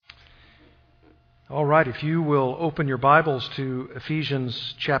All right, if you will open your Bibles to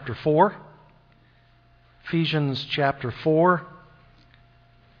Ephesians chapter 4. Ephesians chapter 4.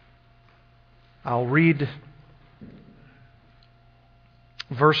 I'll read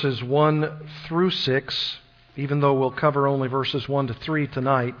verses 1 through 6, even though we'll cover only verses 1 to 3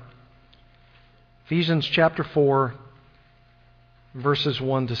 tonight. Ephesians chapter 4, verses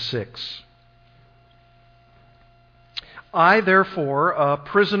 1 to 6. I, therefore, a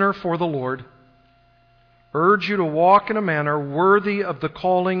prisoner for the Lord, urge you to walk in a manner worthy of the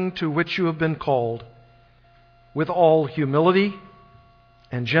calling to which you have been called, with all humility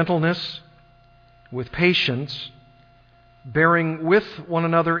and gentleness, with patience, bearing with one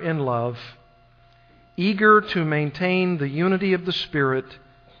another in love, eager to maintain the unity of the Spirit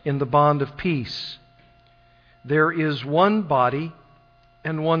in the bond of peace. There is one body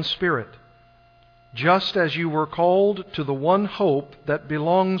and one Spirit, just as you were called to the one hope that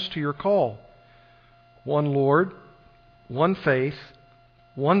belongs to your call. One Lord, one faith,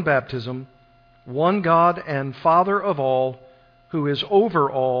 one baptism, one God and Father of all, who is over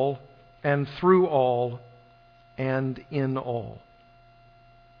all and through all and in all.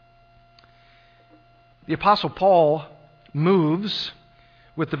 The Apostle Paul moves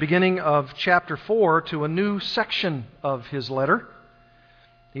with the beginning of chapter 4 to a new section of his letter.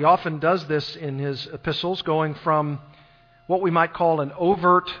 He often does this in his epistles, going from what we might call an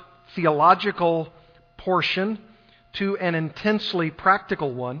overt theological portion to an intensely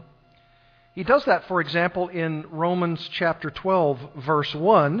practical one. He does that, for example, in Romans chapter 12, verse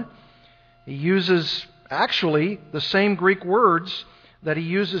 1. He uses actually the same Greek words that he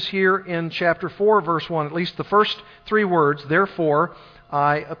uses here in chapter 4, verse 1, at least the first three words, therefore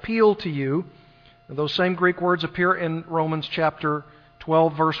I appeal to you. Those same Greek words appear in Romans chapter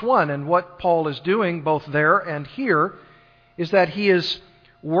 12, verse 1. And what Paul is doing, both there and here, is that he is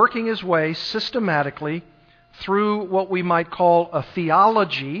working his way systematically through what we might call a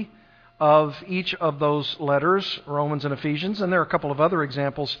theology of each of those letters, Romans and Ephesians, and there are a couple of other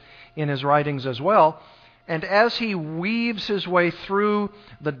examples in his writings as well. And as he weaves his way through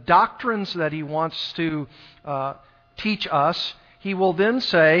the doctrines that he wants to teach us, he will then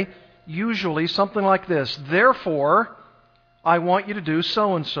say, usually something like this: therefore, I want you to do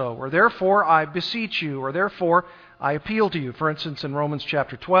so-and-so, or therefore I beseech you, or therefore I appeal to you. For instance, in Romans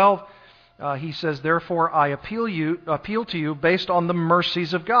chapter 12, he says, therefore I appeal to you based on the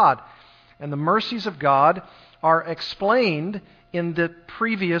mercies of God. And the mercies of God are explained in the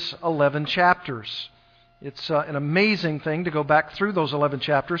previous 11 chapters. It's an amazing thing to go back through those 11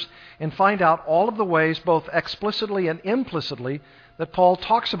 chapters and find out all of the ways, both explicitly and implicitly, that Paul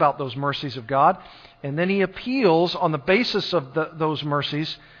talks about those mercies of God. And then he appeals on the basis of those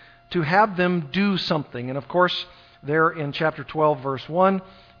mercies to have them do something. And of course, there in chapter 12, verse 1,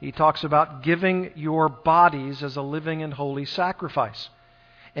 he talks about giving your bodies as a living and holy sacrifice.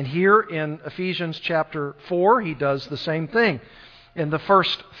 And here in Ephesians chapter 4, he does the same thing. In the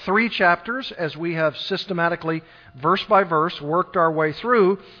first three chapters, as we have systematically, verse by verse, worked our way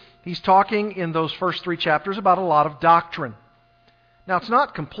through, he's talking in those first three chapters about a lot of doctrine. Now, it's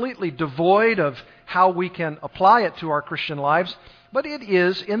not completely devoid of how we can apply it to our Christian lives, but it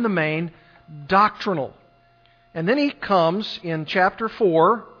is, in the main, doctrinal. And then he comes in chapter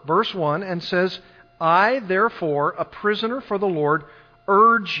 4, verse 1, and says, I, therefore, a prisoner for the Lord,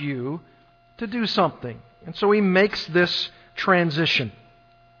 urge you to do something. And so he makes this transition.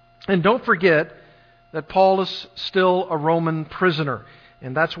 And don't forget that Paul is still a Roman prisoner.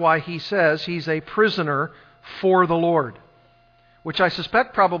 And that's why he says he's a prisoner for the Lord, which I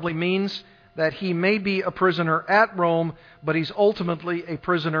suspect probably means that he may be a prisoner at Rome, but he's ultimately a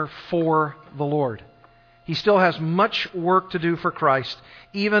prisoner for the Lord. He still has much work to do for Christ,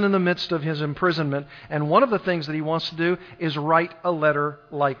 even in the midst of his imprisonment. And one of the things that he wants to do is write a letter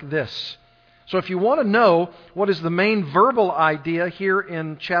like this. So if you want to know what is the main verbal idea here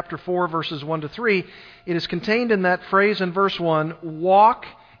in chapter 4, verses 1 to 3, it is contained in that phrase in verse 1, walk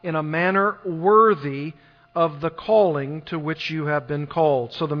in a manner worthy of the calling to which you have been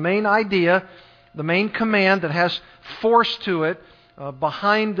called. So the main idea, the main command that has force to it,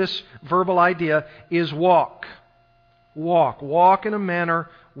 behind this verbal idea is walk. Walk. Walk in a manner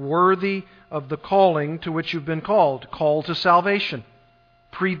worthy of the calling to which you've been called. Called to salvation.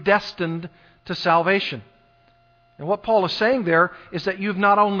 Predestined to salvation. And what Paul is saying there is that you've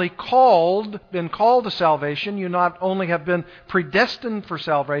not only been called to salvation, you not only have been predestined for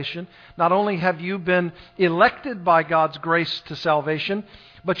salvation, not only have you been elected by God's grace to salvation,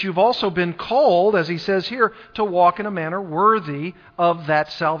 but you've also been called, as he says here, to walk in a manner worthy of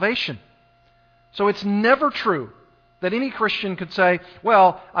that salvation. So it's never true That any Christian could say,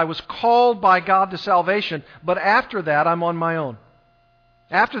 well, I was called by God to salvation, but after that I'm on my own.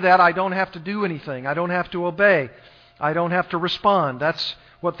 After that I don't have to do anything. I don't have to obey. I don't have to respond. That's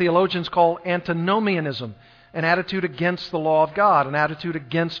what theologians call antinomianism, an attitude against the law of God, an attitude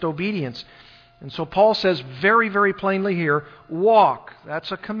against obedience. And so Paul says very, very plainly here, walk.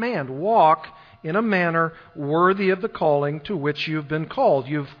 That's a command. Walk in a manner worthy of the calling to which you've been called.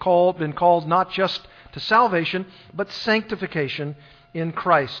 You've been called not just to salvation, but sanctification in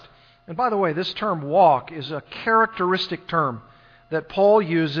Christ. And by the way, this term walk is a characteristic term that Paul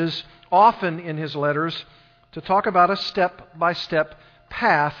uses often in his letters to talk about a step-by-step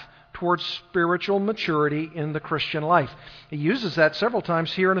path towards spiritual maturity in the Christian life. He uses that several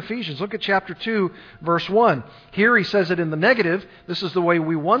times here in Ephesians. Look at chapter 2, verse 1. Here he says it in the negative. This is the way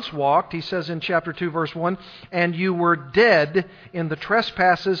we once walked. He says in chapter 2, verse 1, and you were dead in the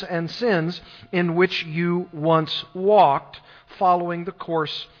trespasses and sins in which you once walked, following the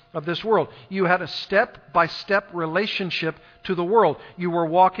course of this world. You had a step-by-step relationship to the world. You were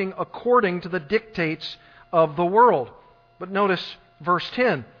walking according to the dictates of the world. But notice verse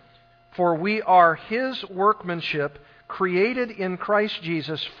 10. For we are His workmanship, created in Christ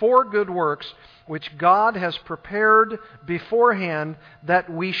Jesus for good works, which God has prepared beforehand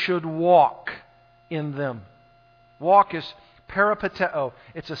that we should walk in them. Walk is peripateo.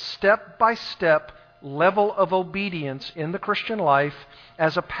 It's a step-by-step level of obedience in the Christian life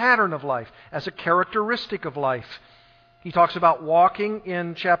as a pattern of life, as a characteristic of life. He talks about walking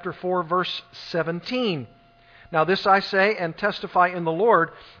in chapter 4, verse 17. Now this I say and testify in the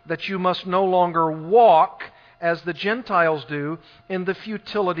Lord, that you must no longer walk as the Gentiles do in the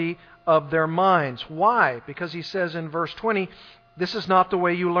futility of their minds. Why? Because he says in verse 20, this is not the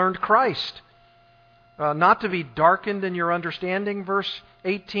way you learned Christ. Not to be darkened in your understanding, verse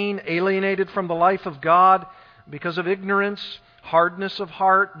 18, alienated from the life of God because of ignorance, hardness of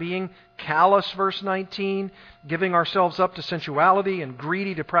heart, being callous, verse 19, giving ourselves up to sensuality and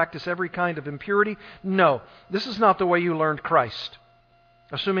greedy to practice every kind of impurity. No, this is not the way you learned Christ.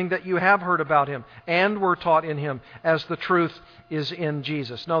 Assuming that you have heard about Him and were taught in Him as the truth is in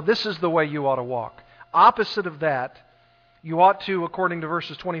Jesus. No, this is the way you ought to walk. Opposite of that, you ought to, according to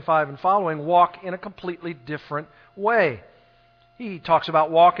verses 25 and following, walk in a completely different way. He talks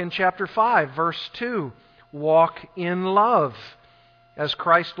about walk in chapter 5, verse 2. Walk in love, as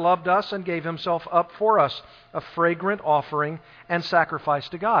Christ loved us and gave Himself up for us, a fragrant offering and sacrifice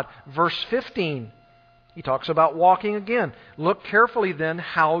to God. Verse 15, he talks about walking again. Look carefully then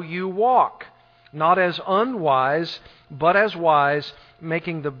how you walk, not as unwise, but as wise,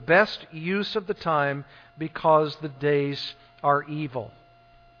 making the best use of the time, because the days are evil.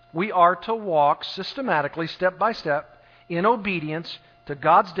 We are to walk systematically, step by step, in obedience to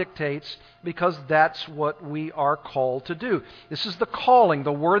God's dictates, because that's what we are called to do. This is the calling,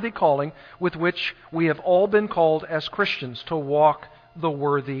 the worthy calling, with which we have all been called as Christians, to walk the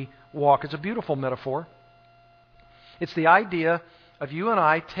worthy walk. It's a beautiful metaphor. It's the idea of you and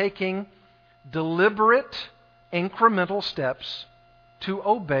I taking deliberate, incremental steps to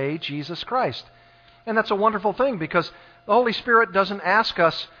obey Jesus Christ. And that's a wonderful thing, because the Holy Spirit doesn't ask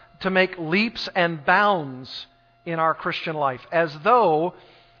us to make leaps and bounds in our Christian life, as though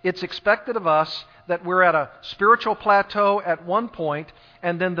it's expected of us that we're at a spiritual plateau at one point,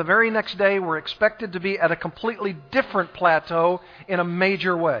 and then the very next day we're expected to be at a completely different plateau in a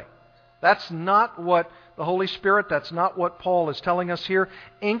major way. That's not what the Holy Spirit, that's not what Paul is telling us here.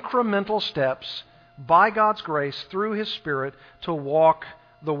 Incremental steps, by God's grace, through His Spirit, to walk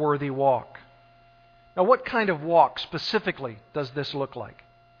the worthy walk. Now, what kind of walk specifically does this look like?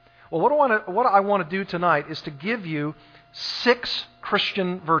 Well, what I want to do tonight is to give you 6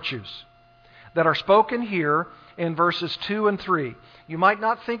 Christian virtues that are spoken here in verses 2 and 3. You might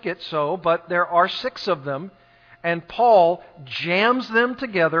not think it so, but there are 6 of them, and Paul jams them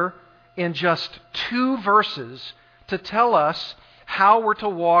together in just 2 verses to tell us how we're to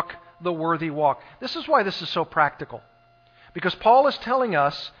walk the worthy walk. This is why this is so practical, because Paul is telling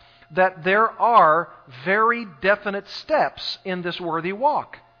us that there are very definite steps in this worthy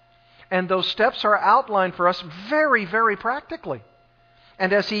walk. And those steps are outlined for us very, very practically.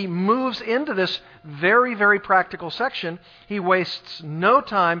 And as he moves into this very, very practical section, he wastes no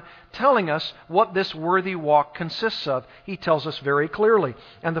time telling us what this worthy walk consists of. He tells us very clearly.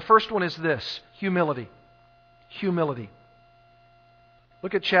 And the first one is this: humility. Humility.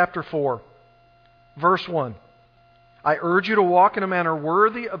 Look at chapter 4, verse 1. I urge you to walk in a manner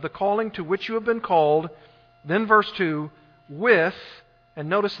worthy of the calling to which you have been called. Then verse 2, with, and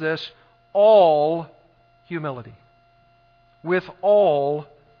notice this, all humility. With all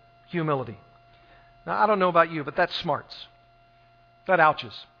humility. Now, I don't know about you, but that smarts. That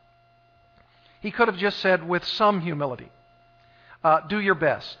ouches. He could have just said, with some humility, do your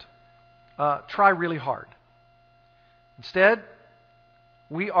best. Try really hard. Instead,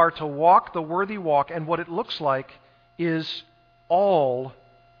 we are to walk the worthy walk, and what it looks like is all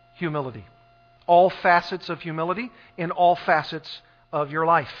humility. All facets of humility in all facets of your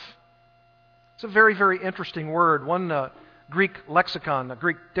life. It's a very, very interesting word. One Greek lexicon, a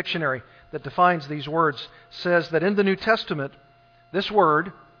Greek dictionary that defines these words, says that in the New Testament, this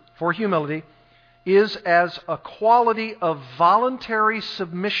word for humility is as a quality of voluntary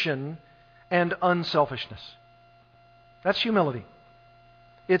submission and unselfishness. That's humility.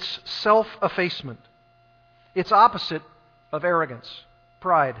 It's self-effacement. It's opposite of arrogance,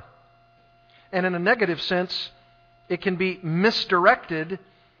 pride. And in a negative sense, it can be misdirected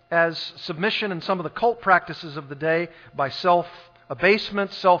as submission in some of the cult practices of the day by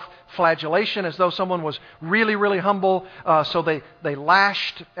self-abasement, self-flagellation, as though someone was really, really humble, so they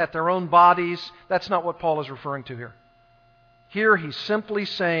lashed at their own bodies. That's not what Paul is referring to here. Here he's simply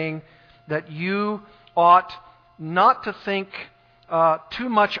saying that you ought not to think too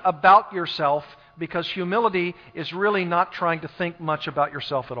much about yourself, because humility is really not trying to think much about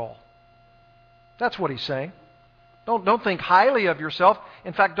yourself at all. That's what he's saying. Don't think highly of yourself.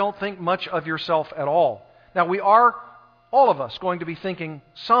 In fact, don't think much of yourself at all. Now, we are, all of us, going to be thinking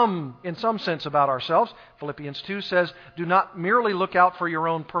in some sense about ourselves. Philippians 2 says, do not merely look out for your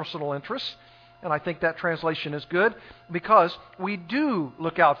own personal interests. And I think that translation is good, because we do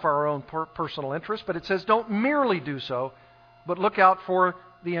look out for our own personal interests, but it says don't merely do so, but look out for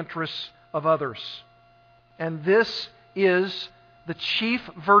the interests of others. And this is the chief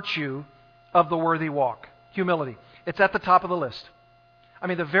virtue of the worthy walk, humility. It's at the top of the list. I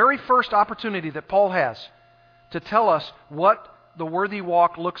mean, the very first opportunity that Paul has to tell us what the worthy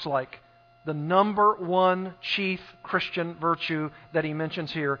walk looks like, the number one chief Christian virtue that he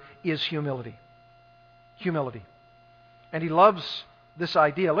mentions here is humility. Humility. And he loves this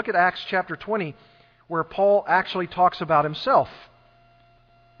idea. Look at Acts chapter 20, where Paul actually talks about himself.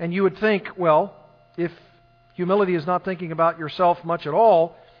 And you would think, well, if humility is not thinking about yourself much at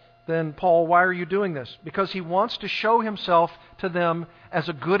all, then Paul, why are you doing this? Because he wants to show himself to them as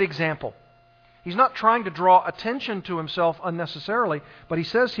a good example. He's not trying to draw attention to himself unnecessarily, but he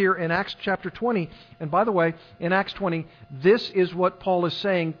says here in Acts chapter 20, and by the way, in Acts 20, this is what Paul is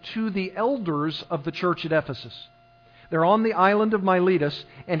saying to the elders of the church at Ephesus. They're on the island of Miletus,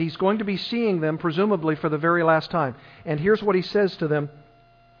 and he's going to be seeing them, presumably for the very last time. And here's what he says to them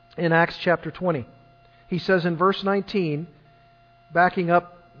in Acts chapter 20. He says in verse 19, backing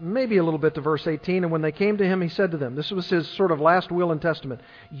up maybe a little bit to verse 18, and when they came to him, he said to them, this was his sort of last will and testament,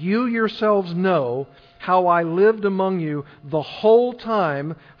 you yourselves know how I lived among you the whole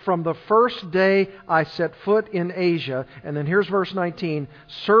time from the first day I set foot in Asia. And then here's verse 19,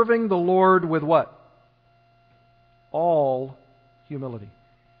 serving the Lord with what? All humility.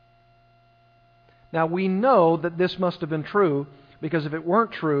 Now we know that this must have been true, because if it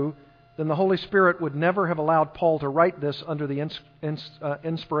weren't true, then the Holy Spirit would never have allowed Paul to write this under the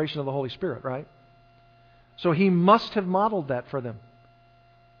inspiration of the Holy Spirit, right? So he must have modeled that for them.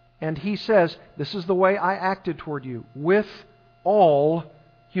 And he says, this is the way I acted toward you, with all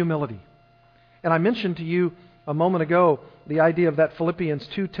humility. And I mentioned to you a moment ago the idea of that Philippians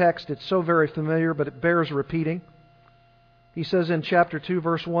 2 text. It's so very familiar, but it bears repeating. He says in chapter 2,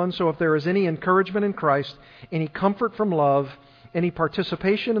 verse 1, so if there is any encouragement in Christ, any comfort from love, any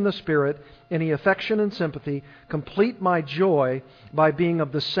participation in the Spirit, any affection and sympathy, complete my joy by being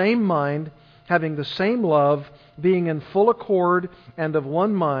of the same mind, having the same love, being in full accord and of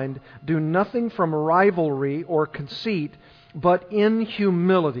one mind. Do nothing from rivalry or conceit, but in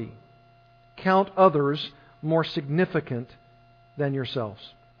humility count others more significant than yourselves.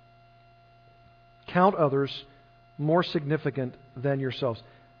 Count others more significant than yourselves.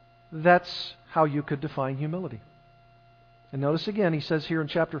 That's how you could define humility. And notice again, he says here in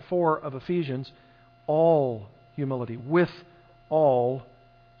chapter 4 of Ephesians, all humility, with all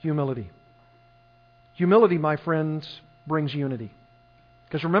humility. Humility, my friends, brings unity.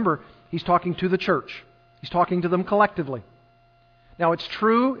 Because remember, he's talking to the church. He's talking to them collectively. Now it's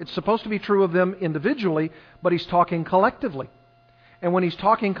true, it's supposed to be true of them individually, but he's talking collectively. And when he's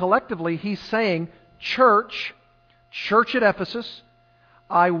talking collectively, he's saying, church at Ephesus,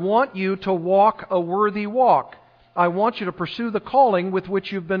 I want you to walk a worthy walk. I want you to pursue the calling with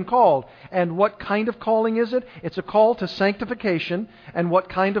which you've been called. And what kind of calling is it? It's a call to sanctification. And what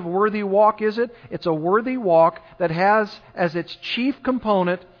kind of worthy walk is it? It's a worthy walk that has as its chief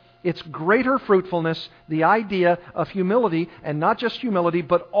component its greater fruitfulness, the idea of humility, and not just humility,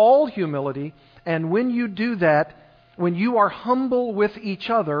 but all humility, And when you do that, when you are humble with each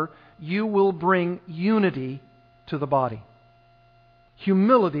other, you will bring unity to the body.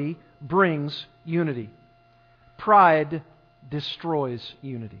 Humility brings unity. Pride destroys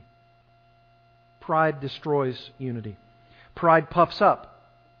unity. Pride destroys unity. Pride puffs up.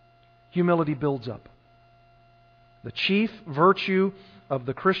 Humility builds up. The chief virtue of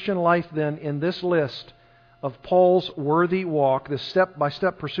the Christian life, then, in this list of Paul's worthy walk, this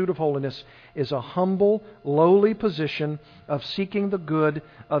step-by-step pursuit of holiness, is a humble, lowly position of seeking the good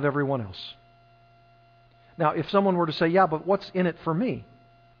of everyone else. Now, if someone were to say, yeah, but what's in it for me?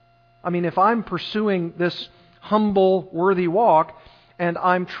 I mean, if I'm pursuing this humble, worthy walk, and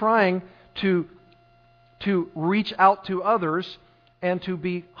I'm trying to reach out to others and to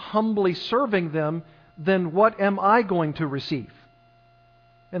be humbly serving them, then what am I going to receive?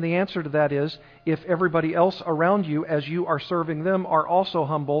 And the answer to that is, if everybody else around you, as you are serving them, are also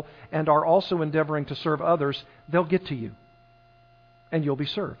humble and are also endeavoring to serve others, they'll get to you. And you'll be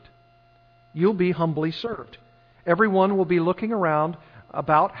served. You'll be humbly served. Everyone will be looking around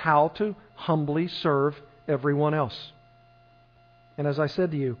about how to humbly serve everyone else. And as I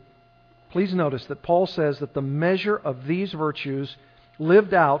said to you, please notice that Paul says that the measure of these virtues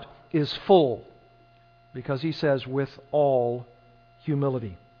lived out is full, because he says, with all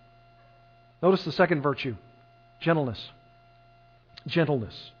humility. Notice the second virtue, gentleness.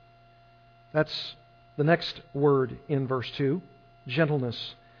 Gentleness. That's the next word in verse 2.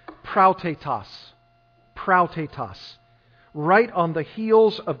 Gentleness. Prautetas. Prautetas. Right on the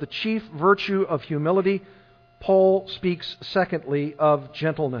heels of the chief virtue of humility, Paul speaks secondly of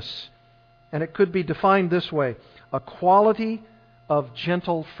gentleness. And it could be defined this way: a quality of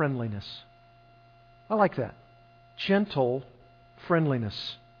gentle friendliness. I like that. Gentle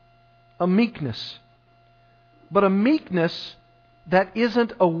friendliness. A meekness. But a meekness that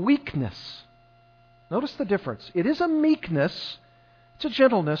isn't a weakness. Notice the difference. It is a meekness, it's a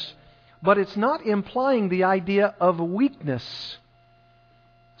gentleness, but it's not implying the idea of weakness.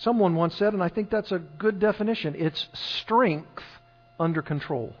 Someone once said, and I think that's a good definition, it's strength under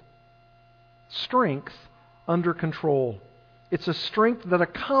control. Strength under control. It's a strength that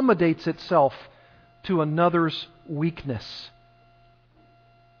accommodates itself to another's weakness.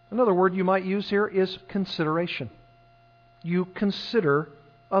 Another word you might use here is consideration. You consider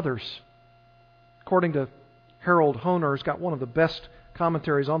others. According to Harold Hoehner, who's got one of the best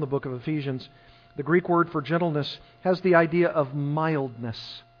commentaries on the book of Ephesians, the Greek word for gentleness has the idea of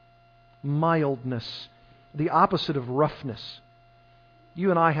mildness. Mildness. The opposite of roughness. You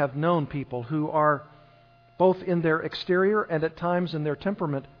and I have known people who are, both in their exterior and at times in their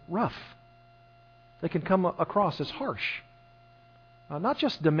temperament, rough. They can come across as harsh. Not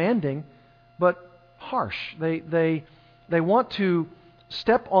just demanding, but harsh. They want to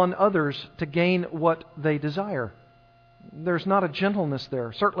step on others to gain what they desire. There's not a gentleness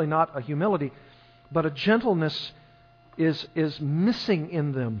there, certainly not a humility, but a gentleness is missing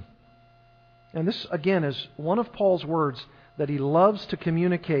in them. And this, again, is one of Paul's words that he loves to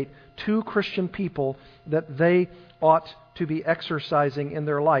communicate to Christian people that they ought to be exercising in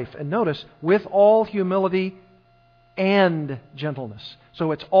their life. And notice, with all humility and gentleness.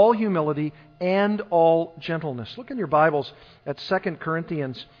 So it's all humility and all gentleness. Look in your Bibles at 2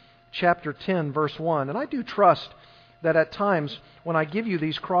 Corinthians chapter 10, verse 1. And I do trust that at times when I give you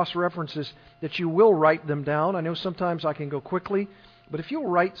these cross-references that you will write them down. I know sometimes I can go quickly, but if you'll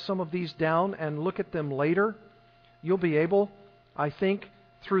write some of these down and look at them later, you'll be able, I think,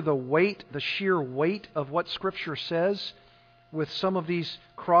 through the sheer weight of what Scripture says with some of these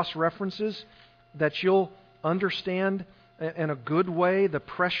cross-references, that you'll understand in a good way the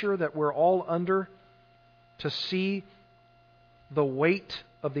pressure that we're all under to see the weight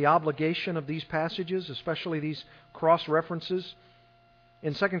of the obligation of these passages, especially these cross-references.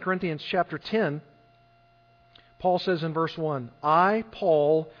 In 2 Corinthians chapter 10, Paul says in verse 1, I,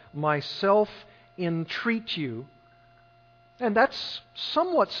 Paul, myself entreat you. And that's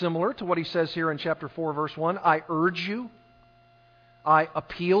somewhat similar to what he says here in chapter 4, verse 1. I urge you. I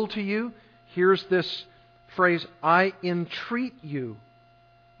appeal to you. Here's this phrase, I entreat you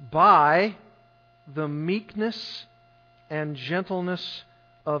by the meekness and gentleness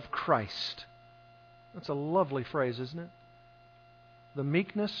of Christ. That's a lovely phrase, isn't it? The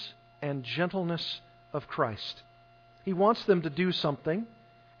meekness and gentleness of Christ. He wants them to do something,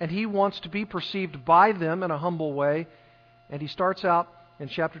 and he wants to be perceived by them in a humble way. And he starts out in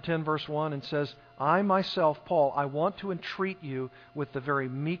chapter 10, verse 1 and says, I myself, Paul, I want to entreat you with the very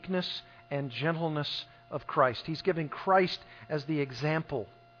meekness and gentleness of Christ. He's giving Christ as the example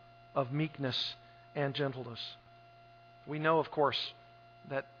of meekness and gentleness. We know, of course,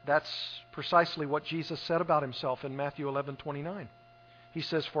 That's precisely what Jesus said about himself in Matthew 11:29. He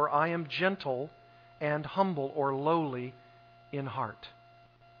says, "For I am gentle and humble," or lowly, "in heart."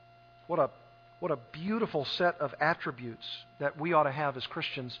 What a beautiful set of attributes that we ought to have as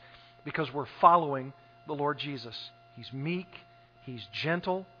Christians because we're following the Lord Jesus. He's meek, He's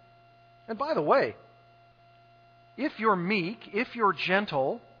gentle. And by the way, if you're meek, if you're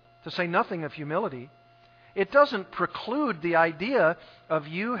gentle, to say nothing of humility, it doesn't preclude the idea of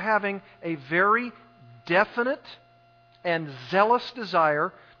you having a very definite and zealous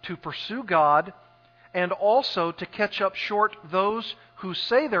desire to pursue God and also to catch up short those who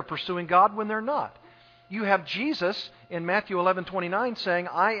say they're pursuing God when they're not. You have Jesus in Matthew 11:29 saying,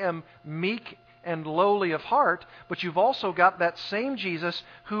 "I am meek and lowly of heart," but you've also got that same Jesus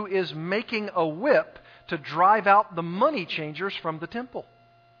who is making a whip to drive out the money changers from the temple.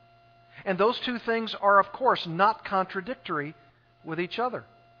 And those two things are, of course, not contradictory with each other.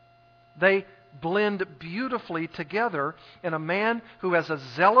 They blend beautifully together in a man who has a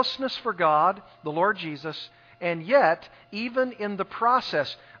zealousness for God, the Lord Jesus, and yet, even in the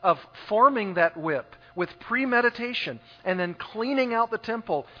process of forming that whip with premeditation and then cleaning out the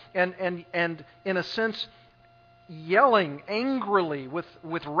temple and in a sense, yelling angrily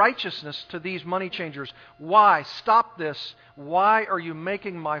with righteousness to these money changers, "Why? Stop this. Why are you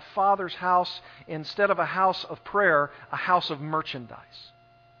making my Father's house, instead of a house of prayer, a house of merchandise?"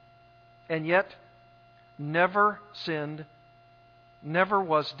 And yet, never sinned, never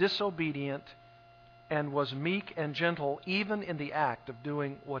was disobedient, and was meek and gentle even in the act of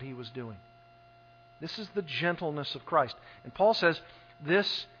doing what he was doing. This is the gentleness of Christ. And Paul says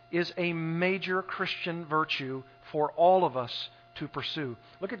this is a major Christian virtue for all of us to pursue.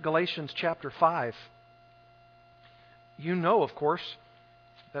 Look at Galatians chapter 5. You know, of course,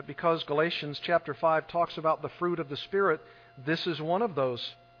 that because Galatians chapter 5 talks about the fruit of the Spirit, this is one of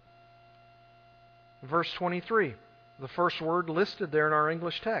those. Verse 23, the first word listed there in our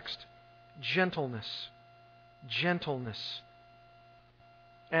English text, gentleness. Gentleness.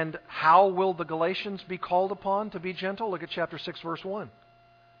 And how will the Galatians be called upon to be gentle? Look at chapter 6, verse 1.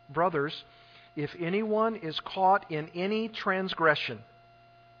 "Brothers, if anyone is caught in any transgression,"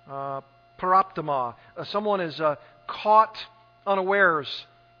 paraptoma, someone is caught unawares,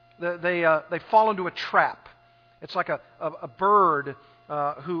 they fall into a trap. It's like a bird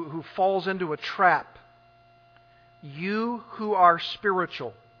who falls into a trap. "You who are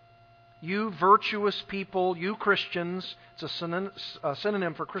spiritual," you virtuous people, you Christians, it's a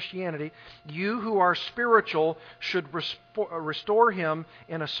synonym for Christianity, "you who are spiritual should restore him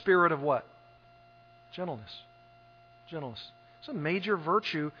in a spirit of" what? Gentleness. Gentleness. It's a major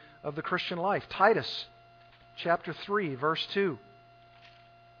virtue of the Christian life. Titus chapter 3, verse 2.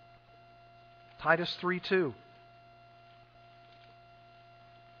 Titus 3:2.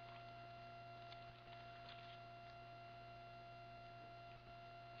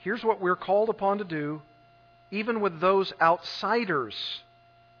 Here's what we're called upon to do, even with those outsiders: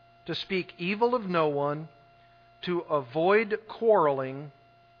 to speak evil of no one, to avoid quarreling,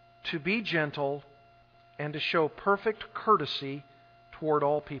 to be gentle, and to show perfect courtesy toward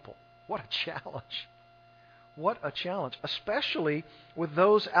all people. What a challenge! What a challenge, especially with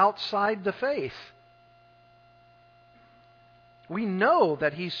those outside the faith. We know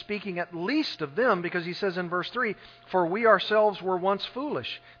that he's speaking at least of them because he says in verse 3, "For we ourselves were once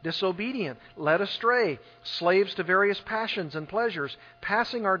foolish, disobedient, led astray, slaves to various passions and pleasures,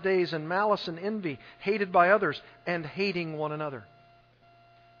 passing our days in malice and envy, hated by others, and hating one another."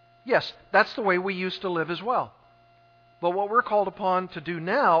 Yes, that's the way we used to live as well. But what we're called upon to do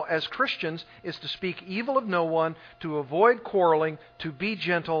now as Christians is to speak evil of no one, to avoid quarreling, to be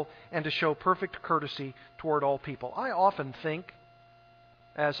gentle, and to show perfect courtesy toward all people. I often think,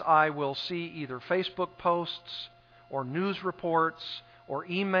 as I will see either Facebook posts or news reports or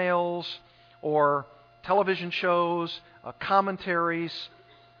emails or television shows, commentaries,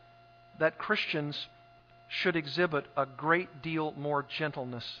 that Christians should exhibit a great deal more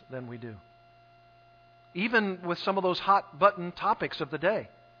gentleness than we do. Even with some of those hot-button topics of the day.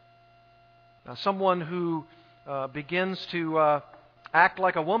 Someone who begins to act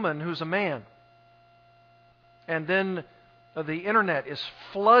like a woman who's a man. And then the internet is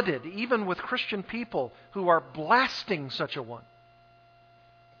flooded, even with Christian people who are blasting such a one.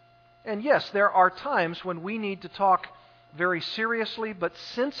 And yes, there are times when we need to talk very seriously but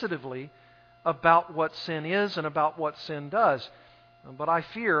sensitively about what sin is and about what sin does. But I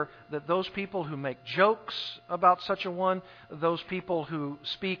fear that those people who make jokes about such a one, those people who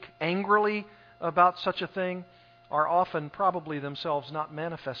speak angrily about such a thing, are often probably themselves not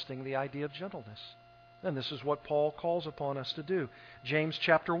manifesting the idea of gentleness. And this is what Paul calls upon us to do. James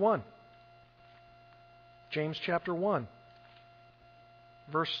chapter 1. James chapter 1,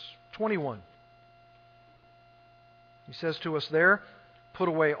 verse 21. He says to us there, "Put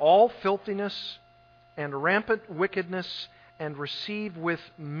away all filthiness and rampant wickedness, and receive with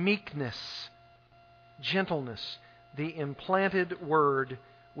meekness, gentleness, the implanted word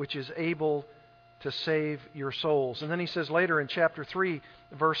which is able to save your souls." And then he says later in chapter 3,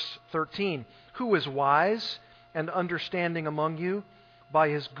 verse 13, "Who is wise and understanding among you? By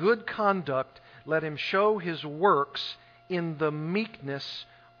his good conduct let him show his works in the meekness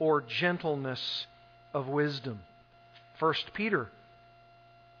or gentleness of wisdom." 1 Peter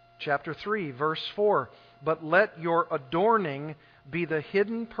chapter 3, verse 4, "But let your adorning be the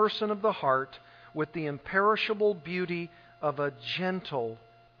hidden person of the heart with the imperishable beauty of a gentle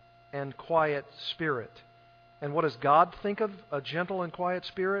and quiet spirit." And what does God think of a gentle and quiet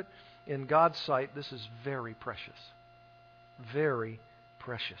spirit? In God's sight, this is very precious. Very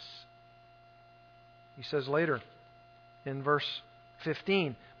precious. He says later in verse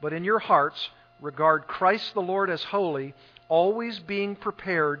 15, "But in your hearts regard Christ the Lord as holy, always being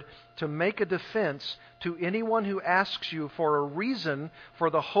prepared to make a defense to anyone who asks you for a reason for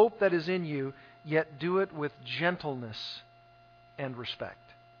the hope that is in you, yet do it with gentleness and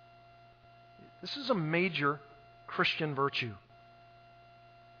respect." This is a major Christian virtue.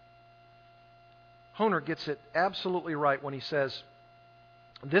 Honer gets it absolutely right when he says,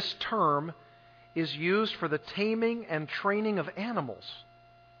 this term is used for the taming and training of animals.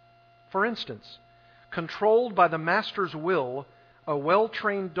 For instance, controlled by the master's will, a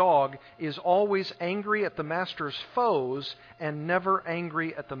well-trained dog is always angry at the master's foes and never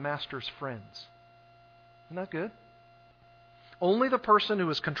angry at the master's friends. Isn't that good? Only the person who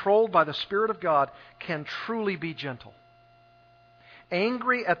is controlled by the Spirit of God can truly be gentle.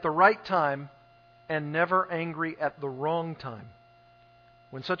 Angry at the right time and never angry at the wrong time.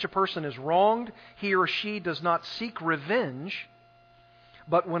 When such a person is wronged, he or she does not seek revenge,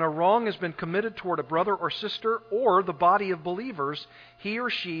 but when a wrong has been committed toward a brother or sister or the body of believers, he or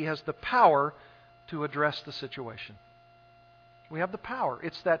she has the power to address the situation. We have the power.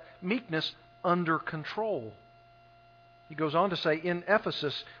 It's that meekness under control. He goes on to say, in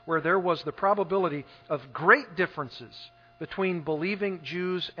Ephesus, where there was the probability of great differences between believing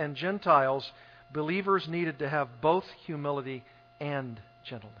Jews and Gentiles, believers needed to have both humility and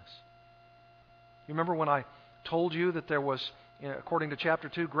gentleness. You remember when I told you that there was, according to chapter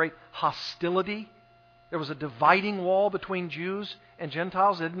 2, great hostility? There was a dividing wall between Jews and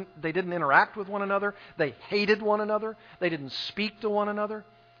Gentiles. They didn't interact with one another. They hated one another. They didn't speak to one another.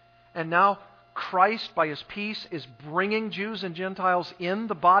 And now Christ, by His peace, is bringing Jews and Gentiles in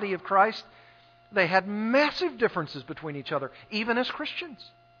the body of Christ. They had massive differences between each other, even as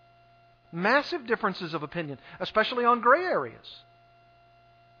Christians. Massive differences of opinion, especially on gray areas.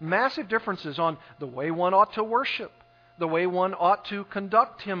 Massive differences on the way one ought to worship, the way one ought to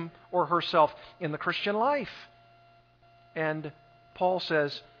conduct him or herself in the Christian life. And Paul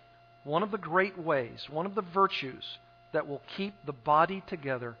says, one of the great ways, one of the virtues that will keep the body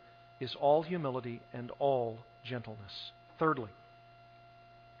together is all humility and all gentleness. Thirdly,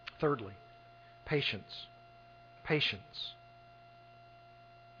 patience. Patience.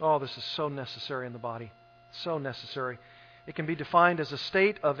 Oh, this is so necessary in the body. So necessary. It can be defined as a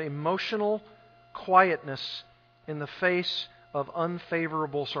state of emotional quietness in the face of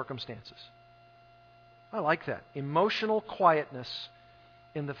unfavorable circumstances. I like that. Emotional quietness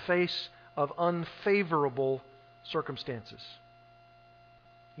in the face of unfavorable circumstances.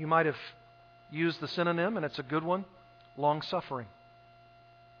 You might have used the synonym, and it's a good one, long-suffering.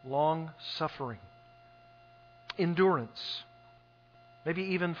 Long-suffering. Endurance. Maybe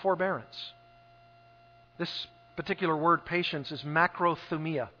even forbearance. This particular word, patience, is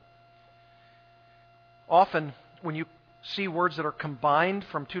macrothumia. Often, when you see words that are combined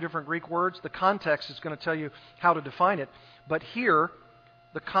from two different Greek words, the context is going to tell you how to define it. But here,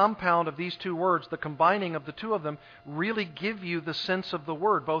 the compound of these two words, the combining of the two of them, really give you the sense of the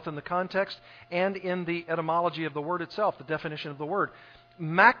word, both in the context and in the etymology of the word itself, the definition of the word.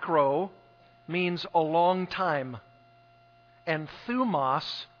 Macro means a long time, and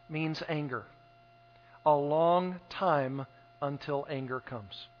thumos means anger. A long time until anger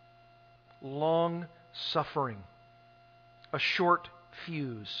comes. Long suffering. A short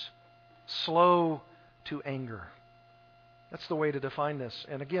fuse. Slow to anger. That's the way to define this.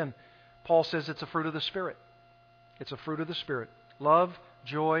 And again, Paul says it's a fruit of the Spirit. It's a fruit of the Spirit. Love,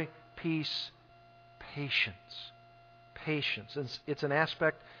 joy, peace, patience. Patience. It's an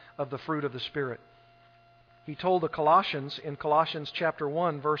aspect of the fruit of the Spirit. He told the Colossians in Colossians chapter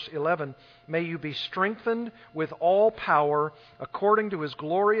 1, verse 11, "May you be strengthened with all power according to His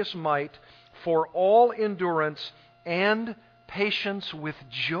glorious might for all endurance and patience with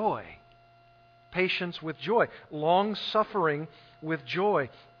joy." Patience with joy. Long-suffering with joy.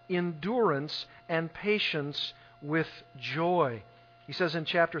 Endurance and patience with joy. He says in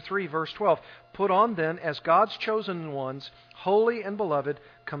chapter 3, verse 12, "Put on then, as God's chosen ones, holy and beloved,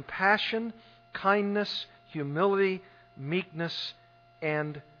 compassion, kindness, humility, meekness,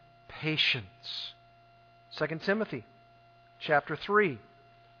 and patience." 2 Timothy chapter 3.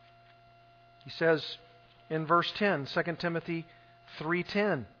 He says in verse 10, 2 Timothy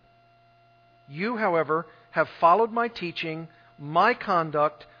 3:10, "You, however, have followed my teaching, my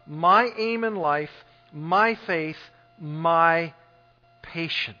conduct, my aim in life, my faith, my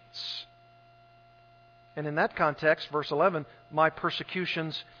patience." And in that context, verse 11, "My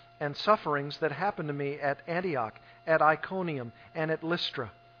persecutions and sufferings that happened to me at Antioch, at Iconium, and at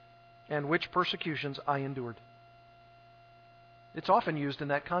Lystra, and which persecutions I endured." It's often used in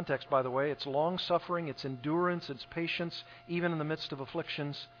that context, by the way. It's long-suffering, it's endurance, it's patience, even in the midst of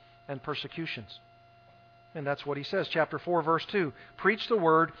afflictions and persecutions. And that's what he says. Chapter 4, verse 2, "Preach the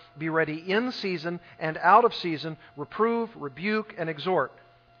word, be ready in season and out of season, reprove, rebuke, and exhort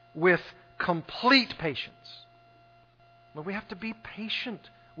with complete patience." But we have to be patient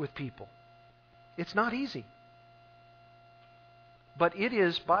with people. It's not easy. But it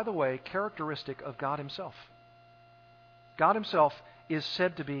is, by the way, characteristic of God Himself. God Himself is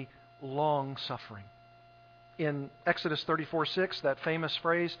said to be long-suffering. In Exodus 34:6, that famous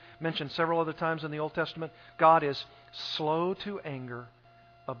phrase mentioned several other times in the Old Testament, God is slow to anger,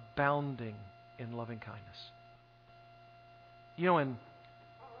 abounding in loving kindness. You know, in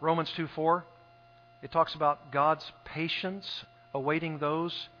Romans 2:4, it talks about God's patience awaiting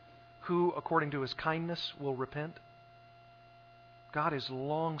those who, according to His kindness, will repent. God is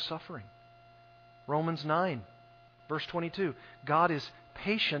long-suffering. Romans 9, verse 22, God is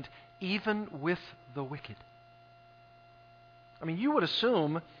patient even with the wicked. I mean, you would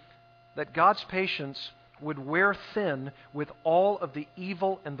assume that God's patience would wear thin with all of the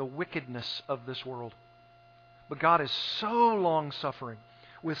evil and the wickedness of this world. But God is so long-suffering,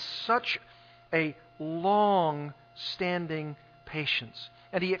 with such a long-standing patience.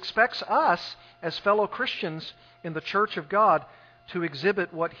 And He expects us, as fellow Christians in the church of God, to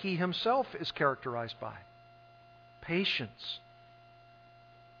exhibit what He Himself is characterized by: patience.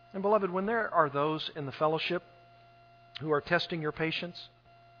 And beloved, when there are those in the fellowship who are testing your patience,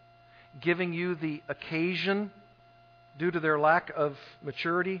 giving you the occasion, due to their lack of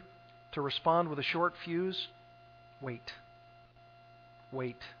maturity, to respond with a short fuse, wait.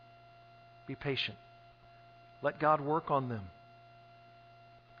 Wait. Be patient. Let God work on them.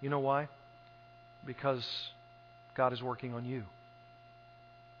 You know why? Because God is working on you.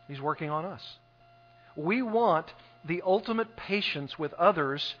 He's working on us. We want the ultimate patience with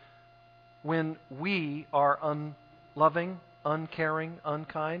others when we are unloving, uncaring,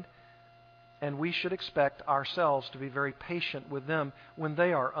 unkind, and we should expect ourselves to be very patient with them when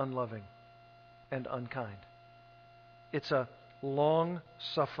they are unloving and unkind. It's a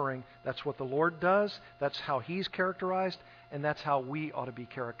long-suffering. That's what the Lord does. That's how He's characterized, and that's how we ought to be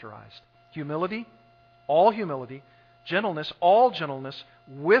characterized. Humility, all humility. Gentleness, all gentleness,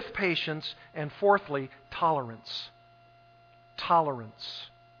 with patience. And fourthly, tolerance. Tolerance.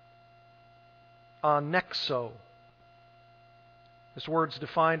 Anexo. This word's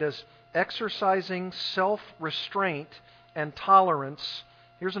defined as exercising self-restraint and tolerance.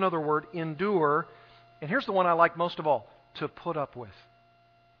 Here's another word, endure. And here's the one I like most of all: to put up with.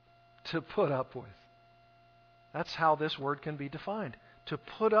 To put up with. That's how this word can be defined. To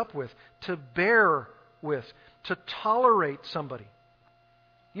put up with. To bear with. To tolerate somebody.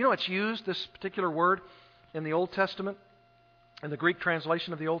 You know, it's used, this particular word, in the Old Testament, in the Greek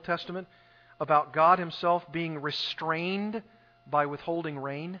translation of the Old Testament, about God Himself being restrained by withholding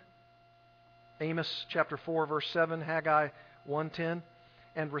rain. Amos chapter 4, verse 7, Haggai 1:10,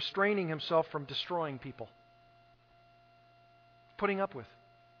 and restraining Himself from destroying people. Putting up with.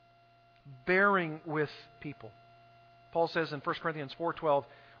 Bearing with people. Paul says in 1 Corinthians 4:12,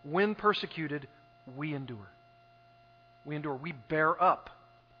 when persecuted, we endure. We endure. We bear up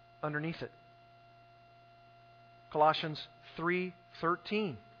underneath it. Colossians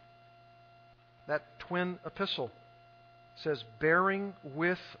 3:13. That twin epistle says, bearing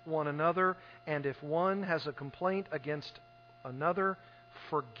with one another, and if one has a complaint against another,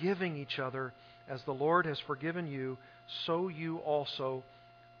 forgiving each other, as the Lord has forgiven you, so you also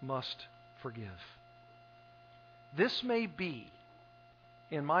must forgive. This may be,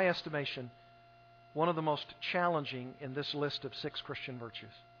 in my estimation, one of the most challenging in this list of 6 Christian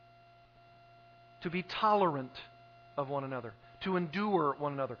virtues. To be tolerant of one another, to endure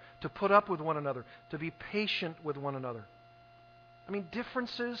one another, to put up with one another, to be patient with one another. I mean,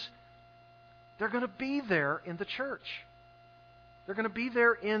 differences, they're going to be there in the church. They're going to be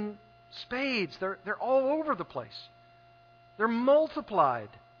there in spades. They're all over the place. They're multiplied.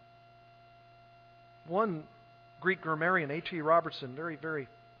 One Greek grammarian, A.T. Robertson, very, very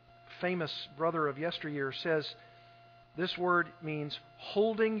famous brother of yesteryear, says this word means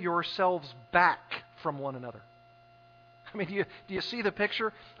holding yourselves back from one another. I mean, do you see the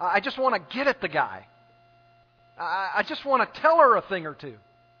picture? I just want to get at the guy. I just want to tell her a thing or two.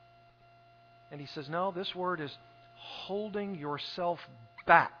 And he says, no, this word is holding yourself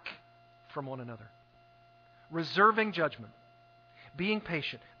back from one another. Reserving judgment. Being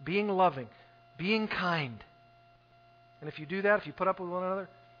patient. Being loving. Being kind. And if you do that, if you put up with one another,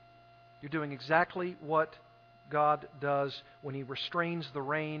 you're doing exactly what God does when He restrains the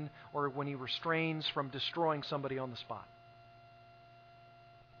rain or when He restrains from destroying somebody on the spot.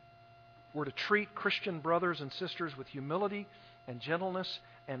 We're to treat Christian brothers and sisters with humility and gentleness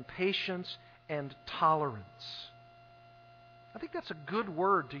and patience and tolerance. I think that's a good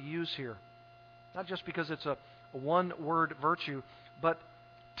word to use here. Not just because it's a one-word virtue, but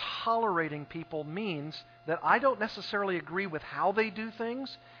tolerating people means that I don't necessarily agree with how they do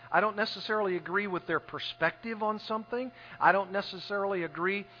things. I don't necessarily agree with their perspective on something. I don't necessarily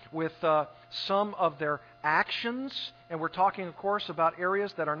agree with some of their actions. And we're talking, of course, about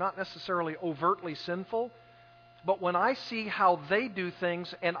areas that are not necessarily overtly sinful. But when I see how they do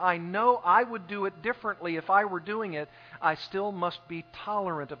things, and I know I would do it differently if I were doing it, I still must be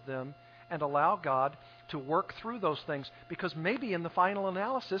tolerant of them and allow God to work through those things. Because maybe in the final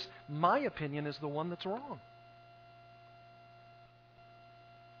analysis, my opinion is the one that's wrong.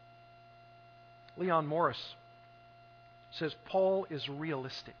 Leon Morris says Paul is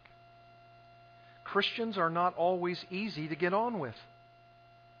realistic. Christians are not always easy to get on with.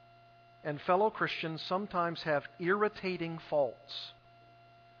 And fellow Christians sometimes have irritating faults.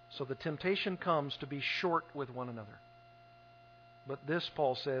 So the temptation comes to be short with one another. But this,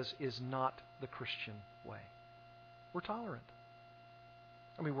 Paul says, is not the Christian way. We're tolerant.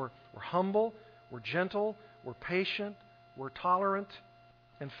 I mean, we're humble, we're gentle, we're patient, we're tolerant,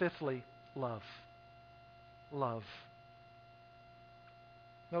 and fifthly, love. Love.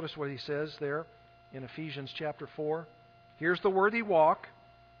 Notice what he says there in Ephesians chapter 4. Here's the worthy walk.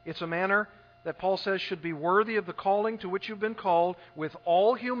 It's a manner that Paul says should be worthy of the calling to which you've been called, with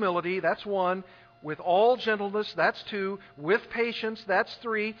all humility, that's 1, with all gentleness, that's 2, with patience, that's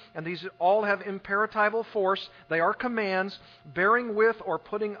 3, and these all have imperatival force. They are commands, bearing with or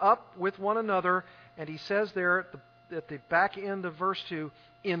putting up with one another, and he says there at the back end of verse 2,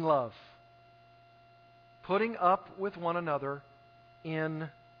 in love. Putting up with one another in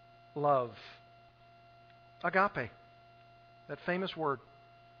love. Agape, that famous word.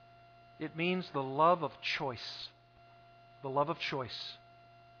 It means the love of choice. The love of choice.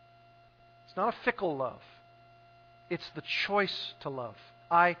 It's not a fickle love. It's the choice to love.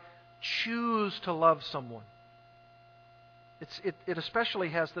 I choose to love someone. It especially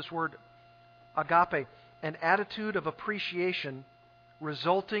has this word agape, an attitude of appreciation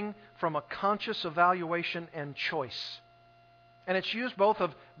resulting from a conscious evaluation and choice. And it's used both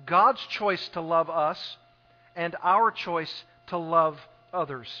of God's choice to love us and our choice to love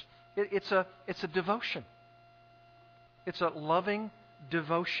others. It's a devotion. It's a loving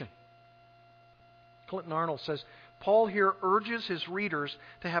devotion. Clinton Arnold says, Paul here urges his readers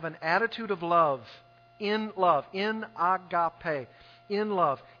to have an attitude of love, in agape, in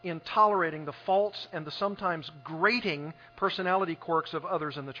love, in tolerating the faults and the sometimes grating personality quirks of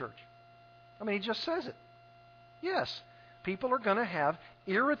others in the church. I mean, he just says it. Yes, people are going to have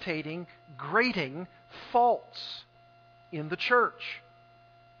irritating, grating faults in the church.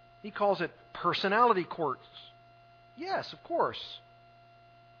 He calls it personality quirks. Yes, of course.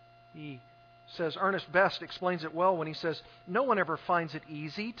 He says, Ernest Best explains it well when he says, no one ever finds it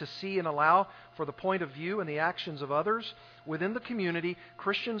easy to see and allow for the point of view and the actions of others. Within the community,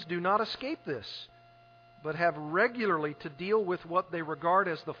 Christians do not escape this, but have regularly to deal with what they regard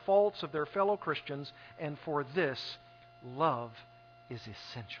as the faults of their fellow Christians, and for this, love is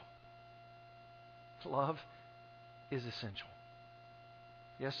essential. Love is essential.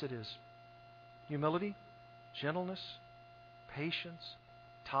 Yes, it is. Humility, gentleness, patience,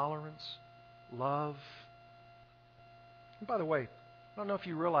 tolerance, love. And by the way, I don't know if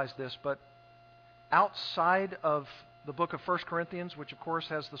you realize this, but outside of the book of 1 Corinthians, which of course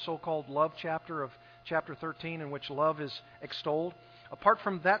has the so-called love chapter of chapter 13 in which love is extolled, apart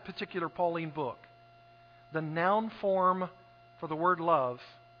from that particular Pauline book, the noun form for the word love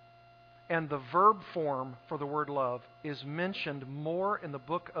and the verb form for the word love is mentioned more in the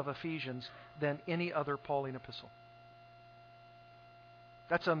book of Ephesians than any other Pauline epistle.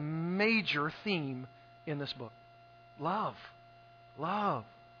 That's a major theme in this book. Love. Love.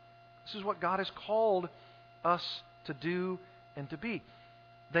 This is what God has called us to do and to be.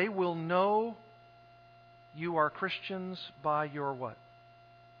 They will know you are Christians by your what?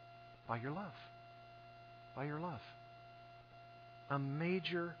 By your love. By your love. A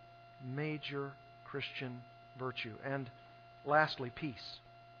major, major Christian virtue. And lastly, peace.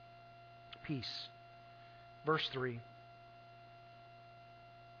 Peace. Verse 3.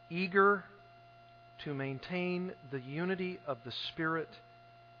 Eager to maintain the unity of the Spirit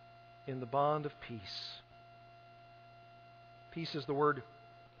in the bond of peace. Peace is the word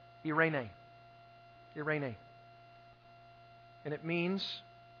eirene. Eirene. And it means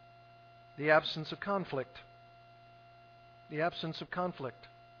the absence of conflict. The absence of conflict.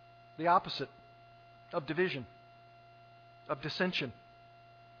 The opposite of division, of dissension.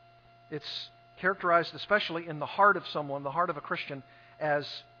 It's characterized especially in the heart of someone, the heart of a Christian, as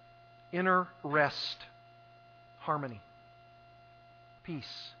inner rest, harmony,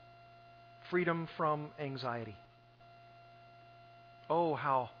 peace, freedom from anxiety. Oh,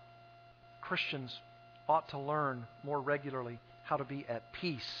 how Christians ought to learn more regularly how to be at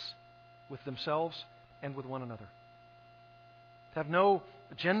peace with themselves and with one another. To have no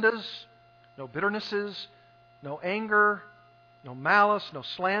agendas, no bitternesses, no anger, no malice, no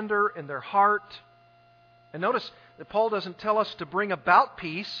slander in their heart. And notice that Paul doesn't tell us to bring about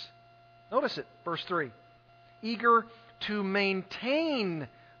peace. Notice it, verse 3. Eager to maintain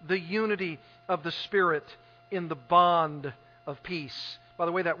the unity of the Spirit in the bond of peace. By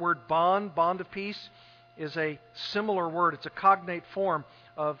the way, that word bond of peace, is a similar word. It's a cognate form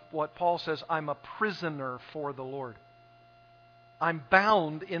of what Paul says, I'm a prisoner for the Lord. I'm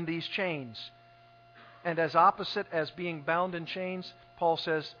bound in these chains. And as opposite as being bound in chains, Paul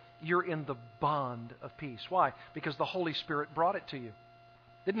says, you're in the bond of peace. Why? Because the Holy Spirit brought it to you.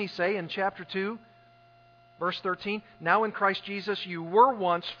 Didn't he say in chapter 2, verse 13, now in Christ Jesus you were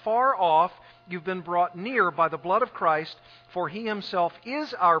once far off, you've been brought near by the blood of Christ, for He Himself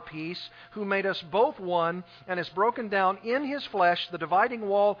is our peace, who made us both one, and has broken down in His flesh the dividing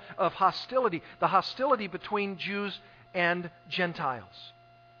wall of hostility, the hostility between Jews and Gentiles.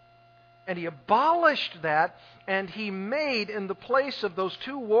 And He abolished that, and He made in the place of those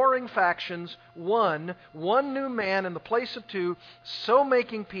two warring factions one new man in the place of two, so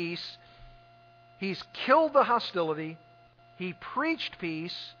making peace. He's killed the hostility. He preached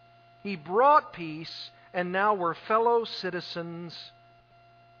peace. He brought peace. And now we're fellow citizens.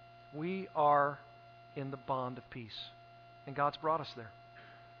 We are in the bond of peace. And God's brought us there.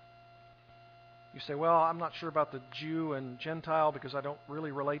 You say, well, I'm not sure about the Jew and Gentile because I don't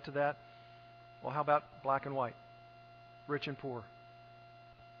really relate to that. Well, how about black and white? Rich and poor?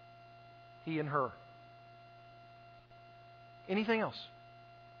 He and her? Anything else?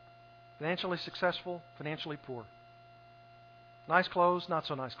 Financially successful, financially poor. Nice clothes, not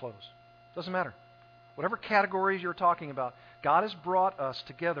so nice clothes. Doesn't matter. Whatever categories you're talking about, God has brought us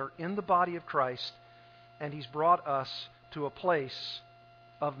together in the body of Christ, and He's brought us to a place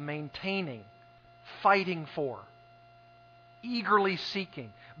of maintaining, fighting for, eagerly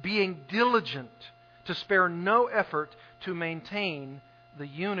seeking, being diligent to spare no effort to maintain the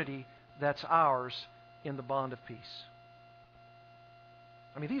unity that's ours in the bond of peace.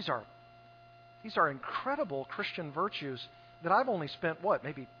 I mean, these are incredible Christian virtues that I've only spent,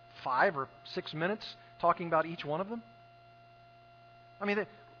 maybe 5 or 6 minutes talking about each one of them? I mean,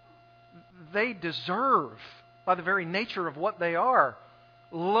 they deserve, by the very nature of what they are,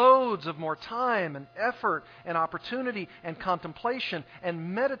 loads of more time and effort and opportunity and contemplation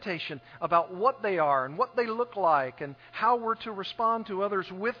and meditation about what they are and what they look like and how we're to respond to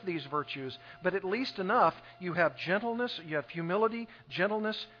others with these virtues. But at least enough, you have gentleness, you have humility,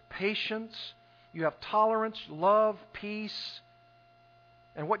 gentleness, patience, you have tolerance, love, peace.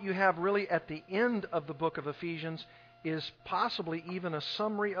 And what you have really at the end of the book of Ephesians is possibly even a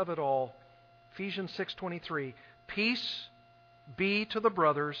summary of it all. Ephesians 6:23, peace be to the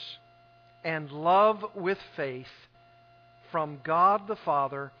brothers and love with faith from God the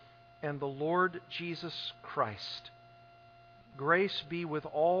Father and the Lord Jesus Christ. Grace be with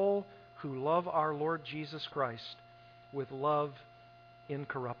all who love our Lord Jesus Christ with love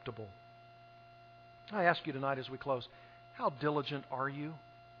incorruptible. I ask you tonight as we close, how diligent are you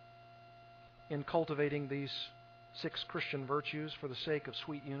in cultivating these 6 Christian virtues for the sake of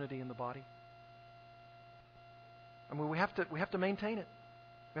sweet unity in the body? I mean, we have to maintain it.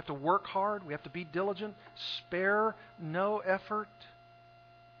 We have to work hard. We have to be diligent. Spare no effort.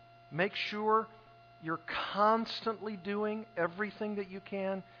 Make sure you're constantly doing everything that you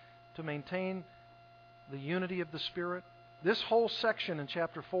can to maintain the unity of the Spirit. This whole section in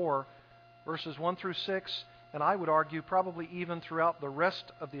chapter 4, verses 1 through 6, and I would argue probably even throughout the rest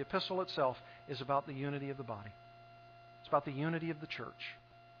of the epistle itself, is about the unity of the body. It's about the unity of the church.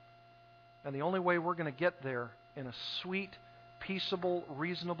 And the only way we're going to get there in a sweet, peaceable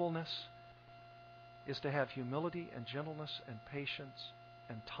reasonableness is to have humility and gentleness and patience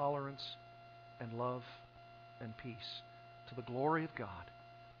and tolerance and love and peace to the glory of God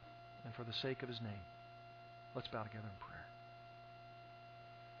and for the sake of His name. Let's bow together in prayer.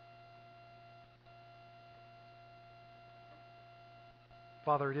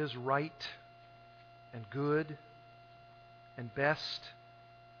 Father, it is right and good and best,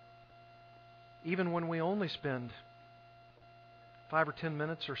 even when we only spend 5 or 10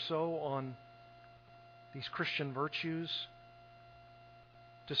 minutes or so on these Christian virtues,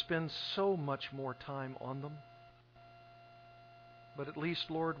 to spend so much more time on them. But at least,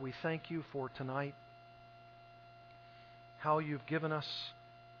 Lord, we thank You for tonight, how You've given us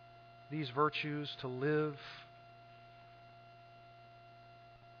these virtues to live,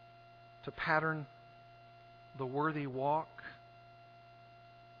 to pattern the worthy walk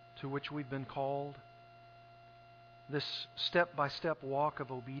to which we've been called, this step-by-step walk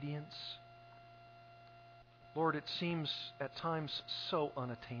of obedience. Lord, it seems at times so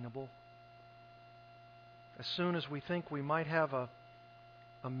unattainable. As soon as we think we might have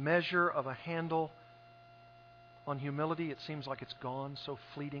a measure of a handle on humility, it seems like it's gone so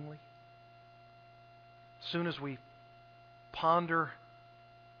fleetingly. As soon as we ponder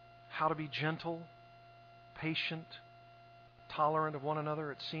how to be gentle, patient, tolerant of one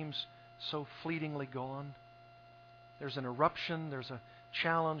another, it seems so fleetingly gone. There's an eruption, there's a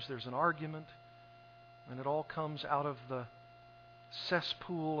challenge, there's an argument, and it all comes out of the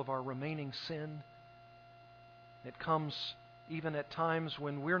cesspool of our remaining sin. It comes even at times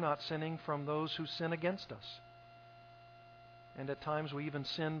when we're not sinning from those who sin against us. And at times we even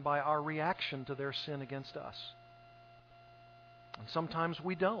sin by our reaction to their sin against us. And sometimes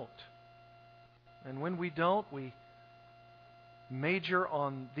we don't. And when we don't, we major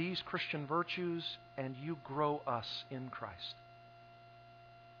on these Christian virtues, and You grow us in Christ.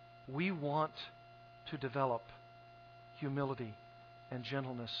 We want to develop humility and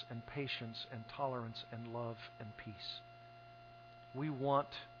gentleness and patience and tolerance and love and peace. We want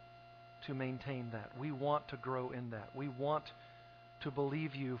to maintain that. We want to grow in that. We want to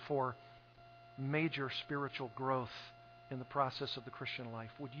believe You for major spiritual growth in the process of the Christian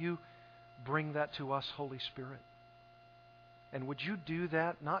life. Would You bring that to us, Holy Spirit? And would You do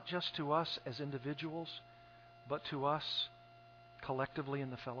that not just to us as individuals, but to us collectively in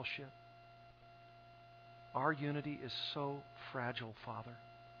the fellowship? Our unity is so fragile, Father.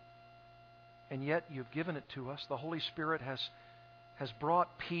 And yet You've given it to us. The Holy Spirit has brought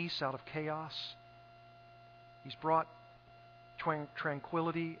peace out of chaos. He's brought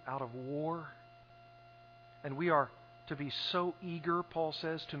tranquility out of war. And we are to be so eager, Paul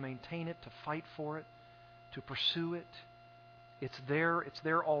says, to maintain it, to fight for it, to pursue it. It's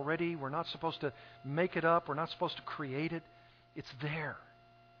there already. We're not supposed to make it up. We're not supposed to create it. It's there.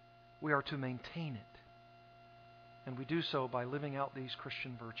 We are to maintain it. And we do so by living out these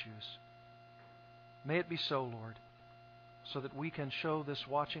Christian virtues. May it be so, Lord, so that we can show this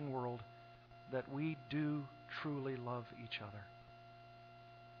watching world that we do truly love each other.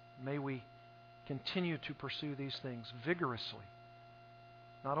 May we continue to pursue these things vigorously,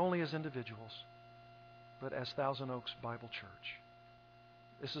 not only as individuals, but as Thousand Oaks Bible Church.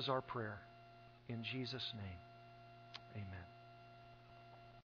 This is our prayer. In Jesus' name, amen.